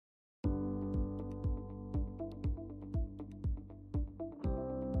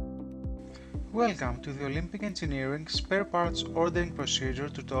Welcome to the Olympic Engineering Spare Parts Ordering Procedure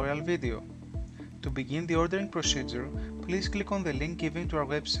tutorial video. To begin the ordering procedure, please click on the link given to our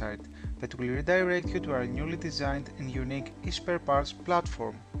website that will redirect you to our newly designed and unique eSpare Parts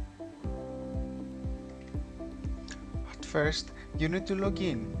platform. At first, you need to log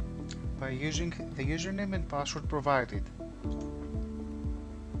in by using the username and password provided.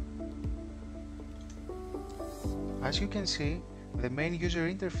 As you can see, the main user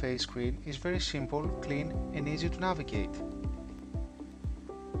interface screen is very simple, clean and easy to navigate.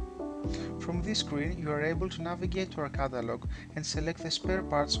 From this screen you are able to navigate to our catalog and select the spare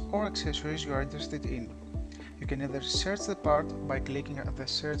parts or accessories you are interested in. You can either search the part by clicking at the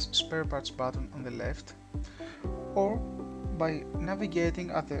Search Spare Parts button on the left, or by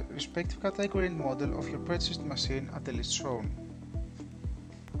navigating at the respective category and model of your purchased machine at the list shown.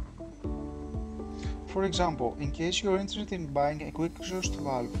 For example, in case you are interested in buying a quick exhaust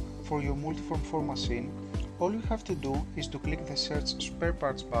valve for your Multiform 4 machine, all you have to do is to click the Search Spare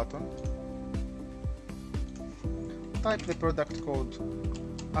Parts button, type the product code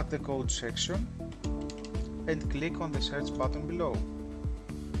at the code section, and click on the search button below.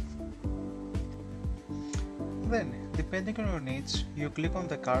 Then, depending on your needs, you click on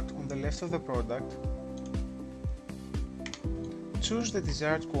the cart on the left of the product, choose the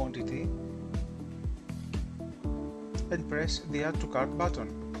desired quantity, and press the Add to Cart button.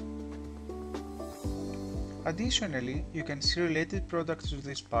 Additionally, you can see related products to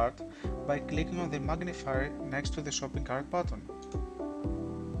this part by clicking on the magnifier next to the Shopping Cart button.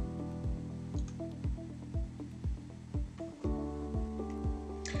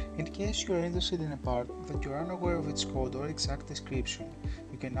 In case you are interested in a part that you are unaware of its code or exact description,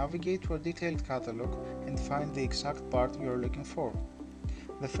 you can navigate to a detailed catalog and find the exact part you are looking for.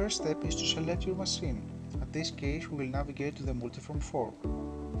 The first step is to select your machine. In this case, we will navigate to the Multiform 4.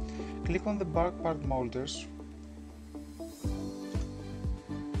 Click on the bark part molders,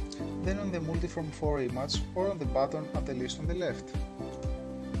 then on the Multiform 4 image or on the button at the list on the left.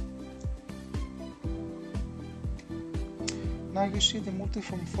 Now you see the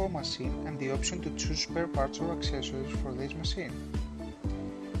Multiform 4 machine and the option to choose spare parts or accessories for this machine.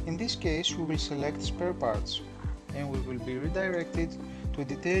 In this case, we will select spare parts and we will be redirected to a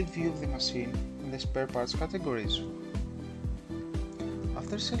detailed view of the machine in the spare parts categories.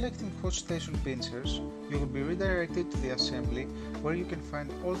 After selecting hot station pincers, you will be redirected to the assembly where you can find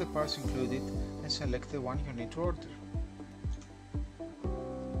all the parts included and select the one you need to order.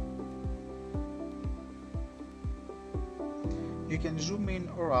 You can zoom in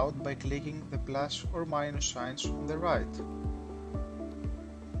or out by clicking the plus or minus signs on the right,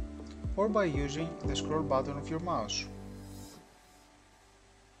 or by using the scroll button of your mouse.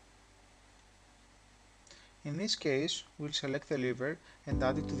 In this case, we'll select the lever and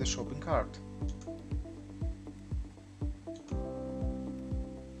add it to the shopping cart.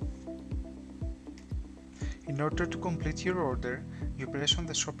 In order to complete your order, you press on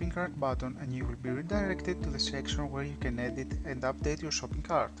the shopping cart button and you will be redirected to the section where you can edit and update your shopping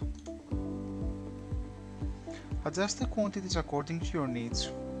cart. Adjust the quantities according to your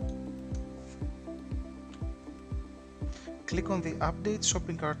needs. Click on the Update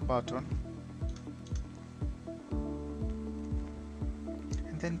Shopping Cart button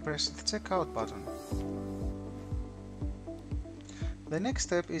and then press the Checkout button. The next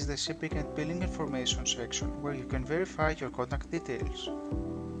step is the shipping and billing information section where you can verify your contact details.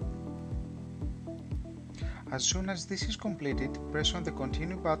 As soon as this is completed, press on the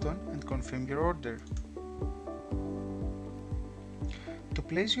Continue button and confirm your order. To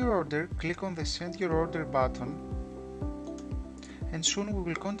place your order, click on the Send Your Order button and soon we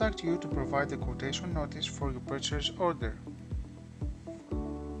will contact you to provide the quotation notice for your purchase order.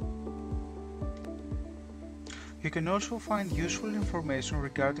 You can also find useful information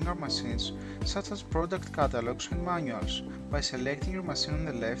regarding our machines, such as product catalogs and manuals, by selecting your machine on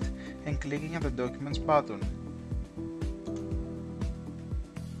the left and clicking on the Documents button.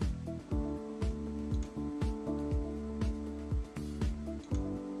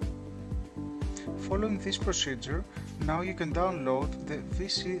 Following this procedure, now you can download the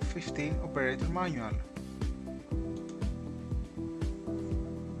VC15 Operator Manual.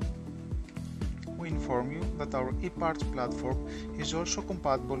 We inform you that our eParts platform is also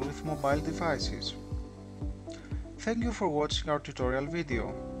compatible with mobile devices. Thank you for watching our tutorial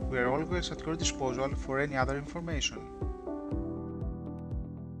video. We are always at your disposal for any other information.